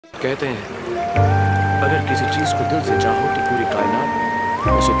कहते हैं अगर किसी चीज को दिल से चाहो तो पूरी कायनात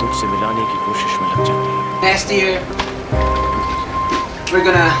उसे तुझसे मिलाने की कोशिश में लग जाती है। Next year, we're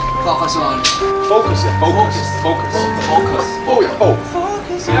gonna focus on focus. Oh yeah,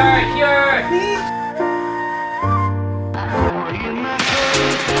 focus. Here.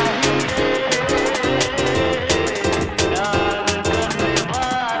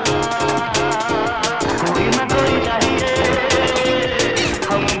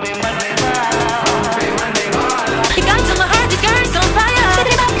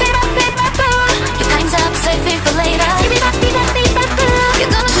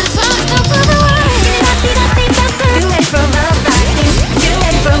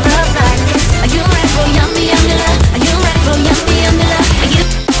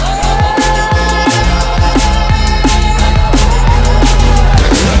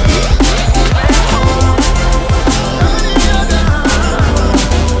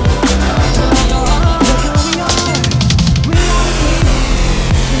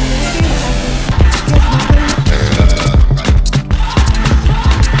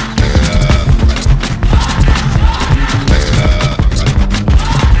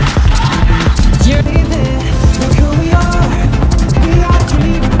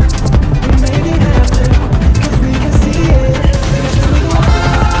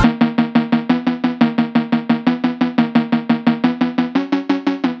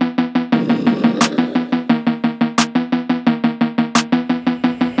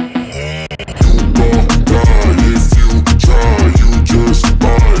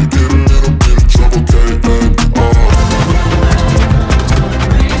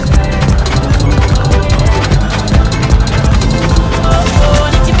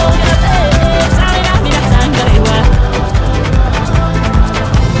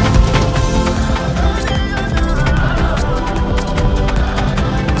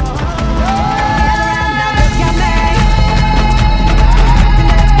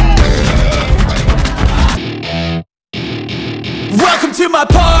 To my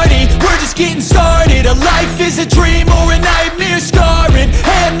party, we're just getting started. A life is a dream or a nightmare scarring.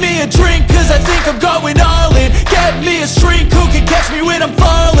 Hand me a drink cause I think I'm going all in. Get me a shrink who can catch me when I'm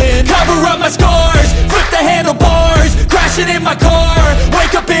falling. Cover up my scars, flip the handlebars, crashing in my car,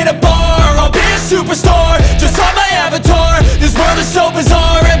 wake up in a bar. I'll be a superstar, just on my avatar. This world is so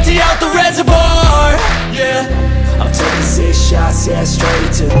bizarre, empty out the reservoir. Yeah, I'm taking 6 shots, yeah,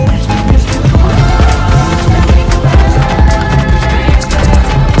 straight to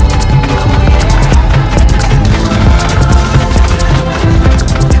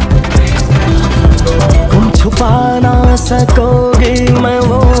छुपा ना सकोगी मैं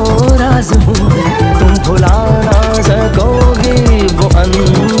वो राज हूँ, तुम भुला ना सकोगी वो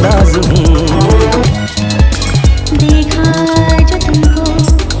अंदाज हूँ। देखा जो तुमको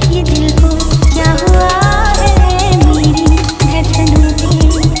ये दिल को क्या हुआ है, मेरी धड़कनों पे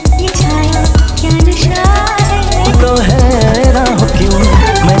ये छाया क्या नशा है। तो हैरान हो क्यों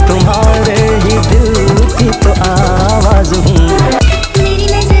मैं तुम्हारे ही दिल की तो आवाज हूँ। मेरी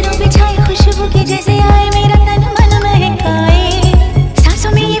नजरों पे छाई खुशबू की जैसे आए मेरा तन मन महकाए।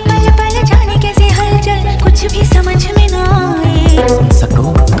 सांसों में ये पल पल जाने कैसे हलचल कुछ भी समझ में ना आए। सुन सको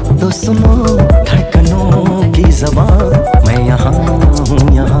तो सुनो धड़कनों की ज़बान, मैं यहाँ हूँ,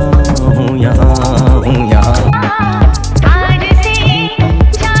 यहाँ हूँ, यहाँ हूँ, यहाँ। आज से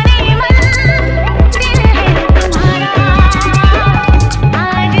जाने मन दिल है तुम्हारा,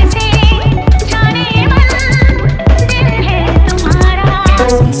 आज से जाने मन दिल है तुम्हारा।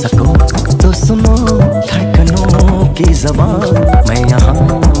 सुन सको तो सुनो धड़कनों की ज़बान, मैं यहाँ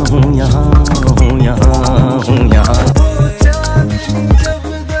हूँ, यहाँ हूँ, यहाँ हूँ, यहाँ।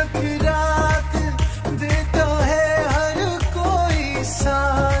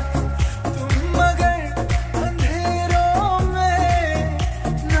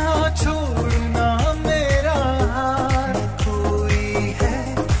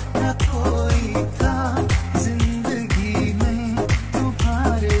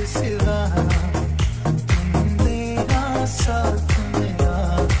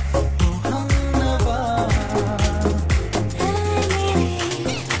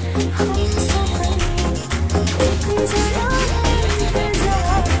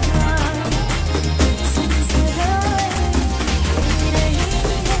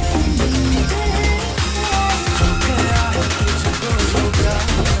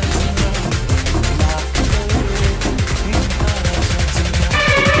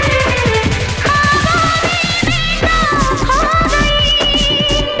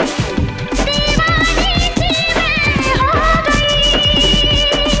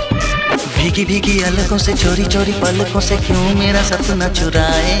 अलगों से चोरी चोरी पलकों से क्यों मेरा सपना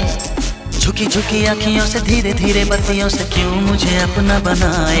चुराए, झुकी झुकी आँखियों से धीरे धीरे बत्तियों से क्यों मुझे अपना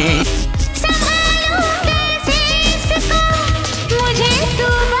बनाए। संभालूं कैसे इसको मुझे तू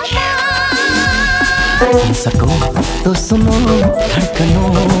बता। सुन सको तो सुनो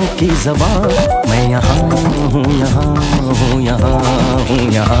धड़कनों की ज़बान, मैं यहाँ हूँ यहाँ हूँ यहाँ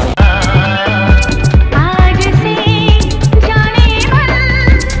हूँ यहाँ।